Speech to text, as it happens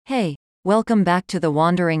Hey, welcome back to The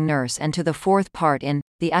Wandering Nurse and to the fourth part in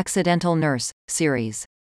the Accidental Nurse series.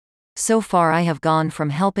 So far I have gone from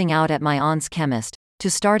helping out at my aunt's chemist, to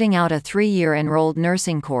starting out a 3-year enrolled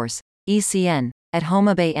nursing course, ECN, at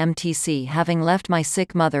Homa Bay MTC, having left my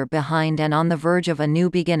sick mother behind and on the verge of a new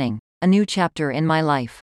beginning, a new chapter in my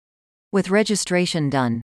life. With registration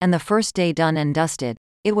done, and the first day done and dusted,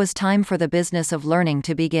 it was time for the business of learning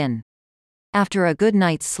to begin. After a good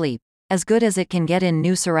night's sleep, as good as it can get in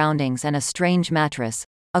new surroundings and a strange mattress,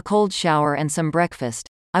 a cold shower and some breakfast,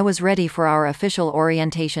 I was ready for our official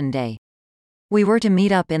orientation day. We were to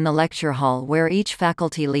meet up in the lecture hall where each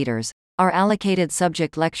faculty leaders, our allocated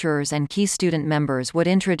subject lecturers and key student members would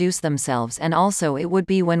introduce themselves, and also it would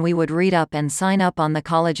be when we would read up and sign up on the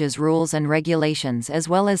college's rules and regulations, as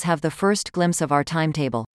well as have the first glimpse of our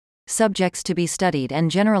timetable, subjects to be studied,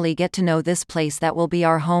 and generally get to know this place that will be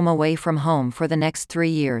our home away from home for the next 3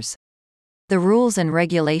 years. The rules and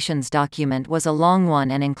regulations document was a long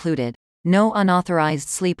one and included no unauthorized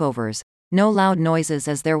sleepovers, no loud noises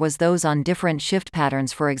as there was those on different shift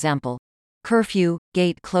patterns, for example, curfew,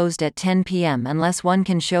 gate closed at 10 p.m. unless one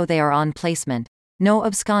can show they are on placement, no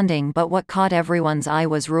absconding, but what caught everyone's eye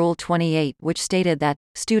was Rule 28, which stated that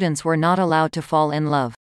students were not allowed to fall in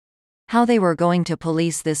love. How they were going to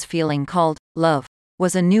police this feeling called love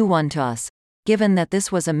was a new one to us, given that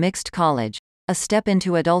this was a mixed college, a step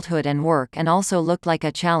into adulthood and work, and also looked like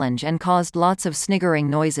a challenge and caused lots of sniggering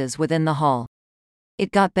noises within the hall.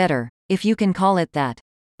 It got better, if you can call it that.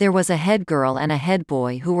 There was a head girl and a head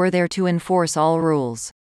boy who were there to enforce all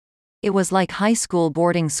rules. It was like high school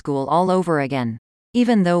boarding school all over again.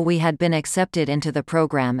 Even though we had been accepted into the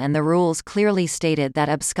program and the rules clearly stated that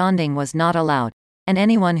absconding was not allowed, and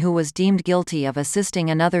anyone who was deemed guilty of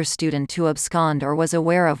assisting another student to abscond or was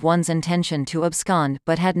aware of one's intention to abscond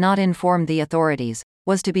but had not informed the authorities,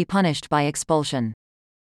 was to be punished by expulsion.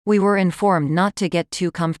 We were informed not to get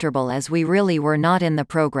too comfortable as we really were not in the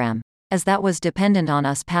program, as that was dependent on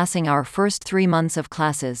us passing our first 3 months of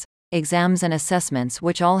classes, exams and assessments,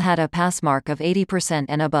 which all had a pass mark of 80%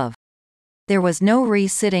 and above. There was no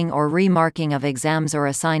re-sitting or re-marking of exams or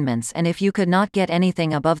assignments, and if you could not get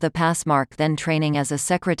anything above the pass mark, then training as a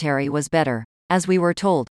secretary was better, as we were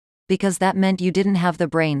told, because that meant you didn't have the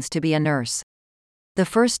brains to be a nurse. The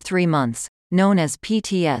first 3 months, known as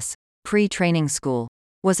PTS, pre-training school,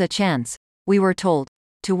 was a chance, we were told,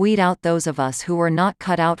 to weed out those of us who were not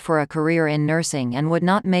cut out for a career in nursing and would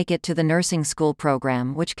not make it to the nursing school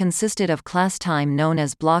program, which consisted of class time known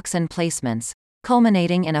as blocks and placements,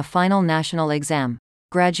 culminating in a final national exam,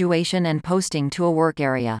 graduation, and posting to a work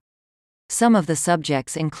area. Some of the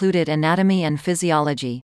subjects included anatomy and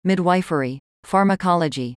physiology, midwifery,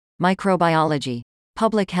 pharmacology, microbiology,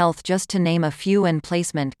 public health, just to name a few, and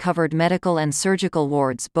placement covered medical and surgical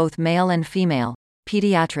wards, both male and female,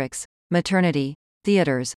 pediatrics, maternity,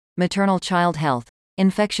 theaters, maternal child health,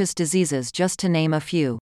 infectious diseases, just to name a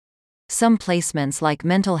few. Some placements like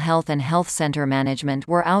mental health and health center management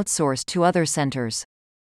were outsourced to other centers.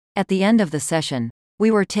 At the end of the session,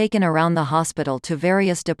 we were taken around the hospital to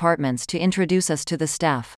various departments to introduce us to the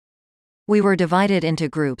staff. We were divided into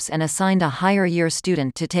groups and assigned a higher year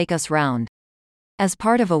student to take us round. As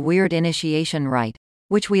part of a weird initiation rite,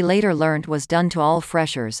 which we later learned was done to all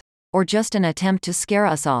freshers, or just an attempt to scare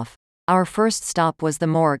us off, our first stop was the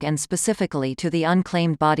morgue, and specifically to the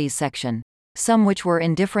unclaimed bodies section, some which were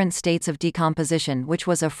in different states of decomposition, which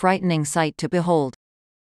was a frightening sight to behold.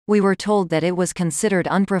 We were told that it was considered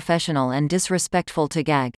unprofessional and disrespectful to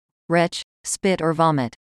gag, retch, spit or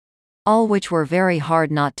vomit. All which were very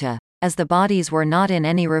hard not to, as the bodies were not in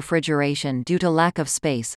any refrigeration due to lack of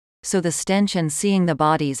space, so the stench and seeing the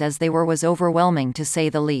bodies as they were was overwhelming, to say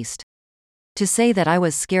the least. To say that I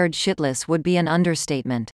was scared shitless would be an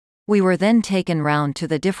understatement. We were then taken round to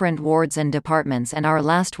the different wards and departments, and our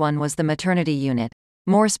last one was the maternity unit,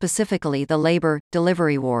 more specifically the labor,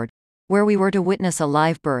 delivery ward, where we were to witness a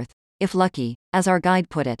live birth, if lucky, as our guide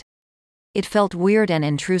put it. It felt weird and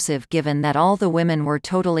intrusive given that all the women were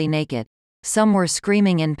totally naked, some were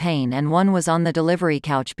screaming in pain, and one was on the delivery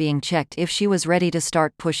couch being checked if she was ready to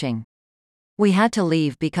start pushing. We had to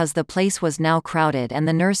leave because the place was now crowded and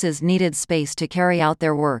the nurses needed space to carry out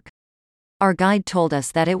their work. Our guide told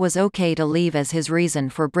us that it was okay to leave, as his reason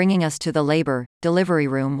for bringing us to the labor, delivery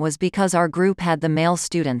room was because our group had the male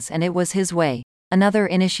students, and it was his way, another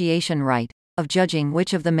initiation rite, of judging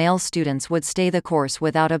which of the male students would stay the course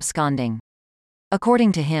without absconding.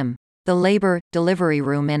 According to him, the labor, delivery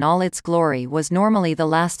room in all its glory was normally the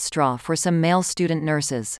last straw for some male student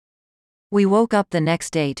nurses. We woke up the next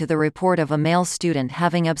day to the report of a male student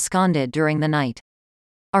having absconded during the night.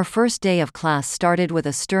 Our first day of class started with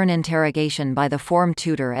a stern interrogation by the form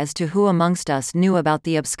tutor as to who amongst us knew about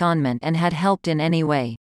the abscondment and had helped in any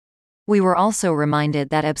way. We were also reminded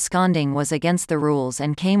that absconding was against the rules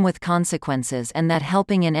and came with consequences, and that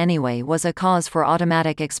helping in any way was a cause for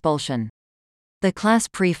automatic expulsion. The class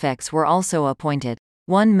prefects were also appointed,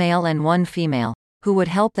 one male and one female, who would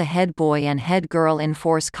help the head boy and head girl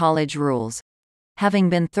enforce college rules. Having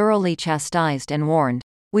been thoroughly chastised and warned,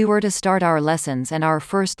 we were to start our lessons, and our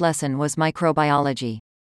first lesson was microbiology.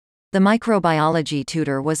 The microbiology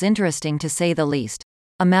tutor was interesting to say the least.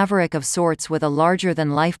 A maverick of sorts with a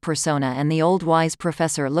larger-than-life persona, and the old wise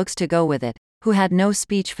professor looks to go with it, who had no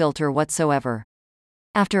speech filter whatsoever.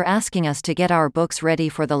 After asking us to get our books ready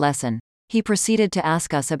for the lesson, he proceeded to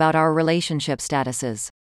ask us about our relationship statuses.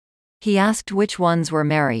 He asked which ones were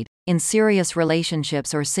married, in serious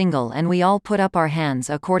relationships, or single, and we all put up our hands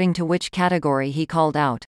according to which category he called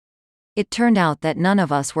out. It turned out that none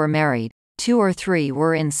of us were married, 2 or 3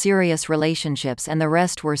 were in serious relationships and the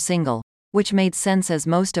rest were single, which made sense as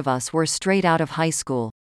most of us were straight out of high school.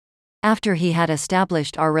 After he had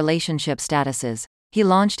established our relationship statuses, he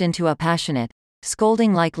launched into a passionate,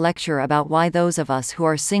 scolding-like lecture about why those of us who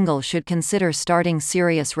are single should consider starting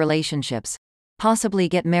serious relationships, possibly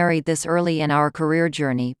get married this early in our career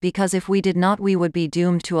journey, because if we did not we would be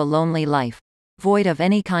doomed to a lonely life, void of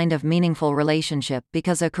any kind of meaningful relationship,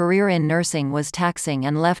 because a career in nursing was taxing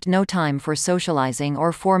and left no time for socializing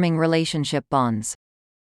or forming relationship bonds.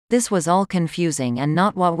 This was all confusing and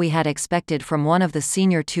not what we had expected from one of the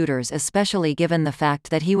senior tutors, especially given the fact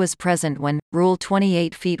that he was present when Rule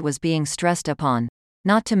 28 feet was being stressed upon,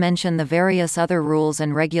 not to mention the various other rules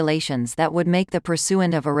and regulations that would make the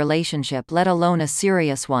pursuit of a relationship, let alone a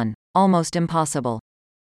serious one, almost impossible.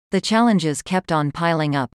 The challenges kept on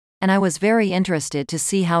piling up, and I was very interested to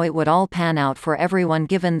see how it would all pan out for everyone,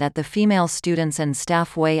 given that the female students and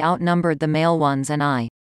staff way outnumbered the male ones, and I,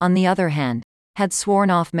 on the other hand, had sworn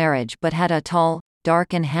off marriage but had a tall,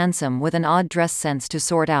 dark and handsome with an odd dress sense to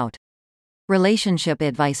sort out. Relationship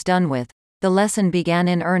advice done with, the lesson began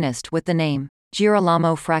in earnest with the name,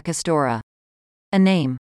 Girolamo Fracastora. A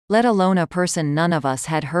name, let alone a person none of us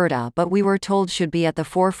had heard of, but we were told should be at the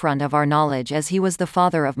forefront of our knowledge, as he was the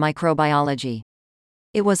father of microbiology.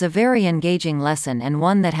 It was a very engaging lesson, and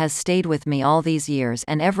one that has stayed with me all these years,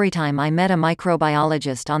 and every time I met a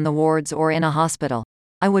microbiologist on the wards or in a hospital,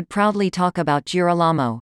 I would proudly talk about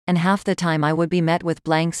Girolamo, and half the time I would be met with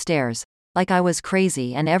blank stares, like I was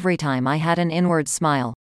crazy, and every time I had an inward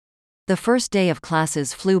smile. The first day of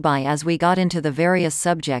classes flew by as we got into the various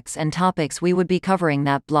subjects and topics we would be covering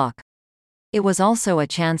that block. It was also a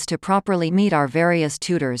chance to properly meet our various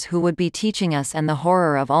tutors who would be teaching us, and the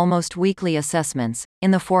horror of almost weekly assessments,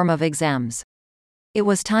 in the form of exams. It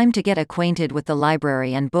was time to get acquainted with the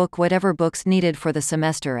library and book whatever books needed for the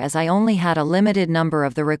semester, as I only had a limited number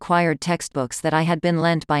of the required textbooks that I had been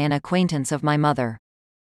lent by an acquaintance of my mother.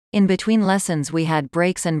 In between lessons we had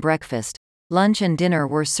breaks and breakfast. Lunch and dinner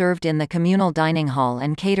were served in the communal dining hall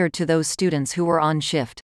and catered to those students who were on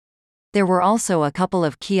shift. There were also a couple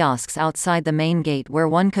of kiosks outside the main gate where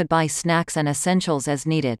one could buy snacks and essentials as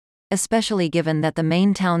needed, especially given that the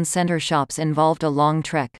main town center shops involved a long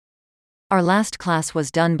trek. Our last class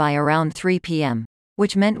was done by around 3 p.m.,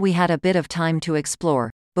 which meant we had a bit of time to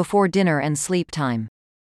explore, before dinner and sleep time.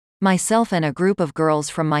 Myself and a group of girls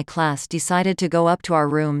from my class decided to go up to our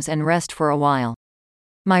rooms and rest for a while.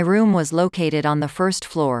 My room was located on the first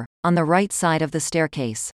floor, on the right side of the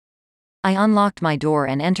staircase. I unlocked my door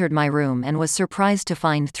and entered my room, and was surprised to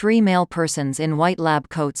find 3 male persons in white lab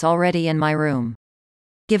coats already in my room.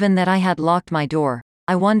 Given that I had locked my door,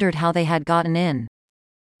 I wondered how they had gotten in.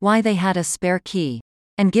 Why they had a spare key.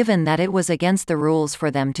 And given that it was against the rules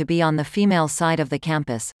for them to be on the female side of the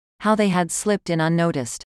campus, how they had slipped in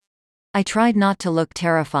unnoticed. I tried not to look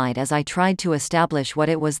terrified as I tried to establish what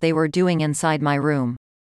it was they were doing inside my room,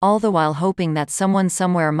 all the while hoping that someone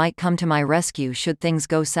somewhere might come to my rescue should things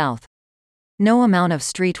go south. No amount of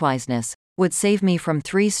streetwiseness would save me from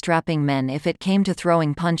 3 strapping men if it came to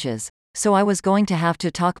throwing punches, so I was going to have to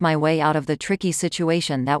talk my way out of the tricky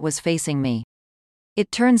situation that was facing me.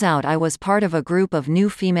 It turns out I was part of a group of new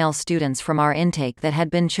female students from our intake that had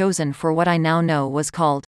been chosen for what I now know was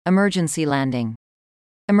called emergency landing.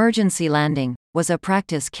 Emergency landing was a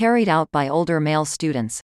practice carried out by older male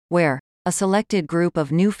students, where a selected group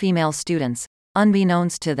of new female students,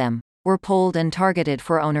 unbeknownst to them, were polled and targeted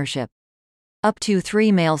for ownership. Up to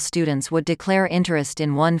 3 male students would declare interest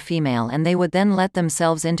in one female, and they would then let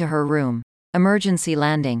themselves into her room, emergency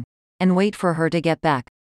landing, and wait for her to get back,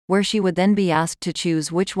 where she would then be asked to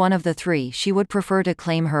choose which one of the 3 she would prefer to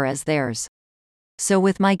claim her as theirs. So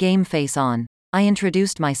with my game face on, I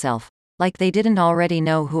introduced myself, like they didn't already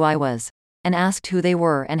know who I was, and asked who they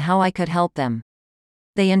were and how I could help them.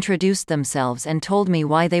 They introduced themselves and told me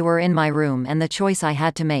why they were in my room and the choice I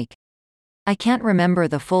had to make. I can't remember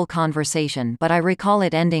the full conversation, but I recall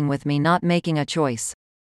it ending with me not making a choice.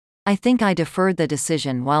 I think I deferred the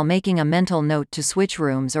decision while making a mental note to switch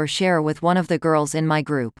rooms or share with one of the girls in my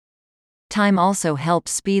group. Time also helped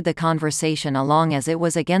speed the conversation along, as it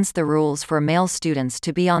was against the rules for male students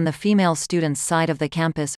to be on the female students' side of the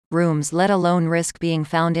campus rooms, let alone risk being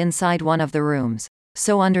found inside one of the rooms.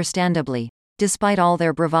 So understandably, despite all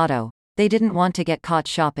their bravado, they didn't want to get caught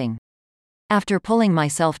shopping. After pulling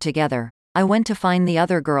myself together, I went to find the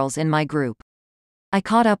other girls in my group. I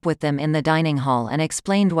caught up with them in the dining hall and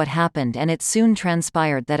explained what happened, and it soon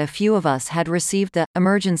transpired that a few of us had received the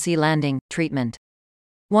emergency landing treatment.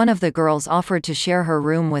 One of the girls offered to share her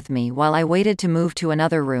room with me while I waited to move to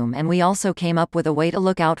another room, and we also came up with a way to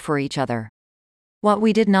look out for each other. What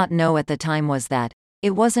we did not know at the time was that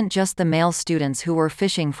it wasn't just the male students who were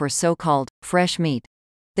fishing for so-called fresh meat.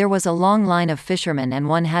 There was a long line of fishermen, and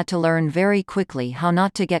one had to learn very quickly how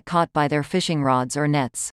not to get caught by their fishing rods or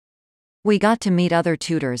nets. We got to meet other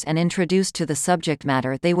tutors and introduced to the subject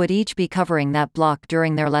matter they would each be covering that block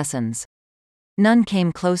during their lessons. None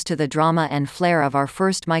came close to the drama and flair of our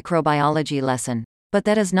first microbiology lesson, but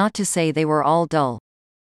that is not to say they were all dull.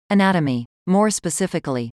 Anatomy, more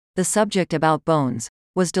specifically, the subject about bones,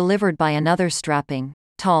 was delivered by another strapping,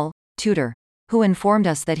 tall, tutor, who informed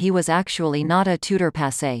us that he was actually not a tutor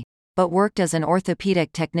passé, but worked as an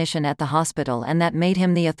orthopedic technician at the hospital, and that made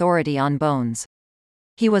him the authority on bones.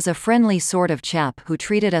 He was a friendly sort of chap who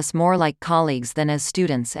treated us more like colleagues than as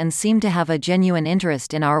students and seemed to have a genuine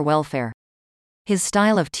interest in our welfare. His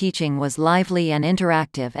style of teaching was lively and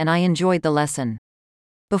interactive, and I enjoyed the lesson.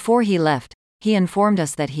 Before he left, he informed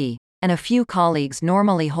us that he and a few colleagues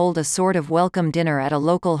normally hold a sort of welcome dinner at a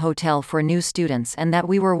local hotel for new students, and that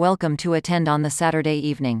we were welcome to attend on the Saturday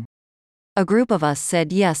evening. A group of us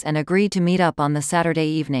said yes and agreed to meet up on the Saturday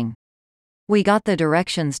evening. We got the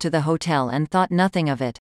directions to the hotel and thought nothing of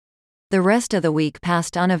it. The rest of the week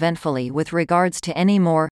passed uneventfully with regards to any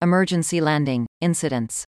more emergency landing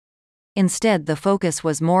incidents. Instead, the focus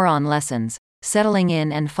was more on lessons, settling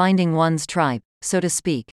in and finding one's tribe, so to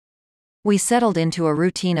speak. We settled into a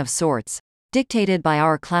routine of sorts, dictated by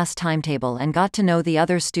our class timetable, and got to know the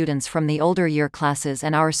other students from the older year classes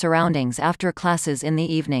and our surroundings after classes in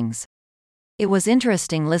the evenings. It was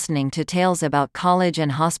interesting listening to tales about college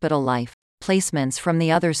and hospital life, placements from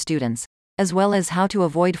the other students, as well as how to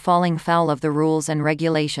avoid falling foul of the rules and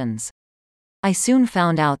regulations. I soon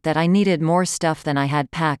found out that I needed more stuff than I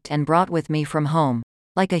had packed and brought with me from home,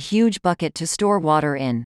 like a huge bucket to store water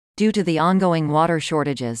in, due to the ongoing water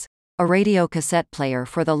shortages, a radio cassette player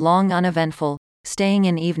for the long uneventful staying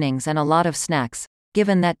in evenings, and a lot of snacks,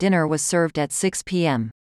 given that dinner was served at 6 p.m.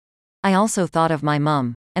 I also thought of my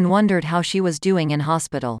mum, and wondered how she was doing in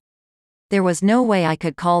hospital. There was no way I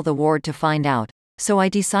could call the ward to find out, so I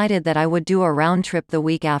decided that I would do a round trip the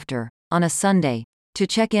week after, on a Sunday, to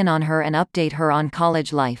check in on her and update her on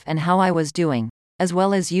college life and how I was doing, as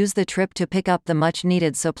well as use the trip to pick up the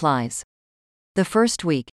much-needed supplies. The first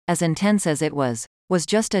week, as intense as it was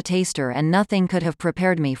just a taster, and nothing could have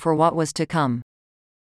prepared me for what was to come.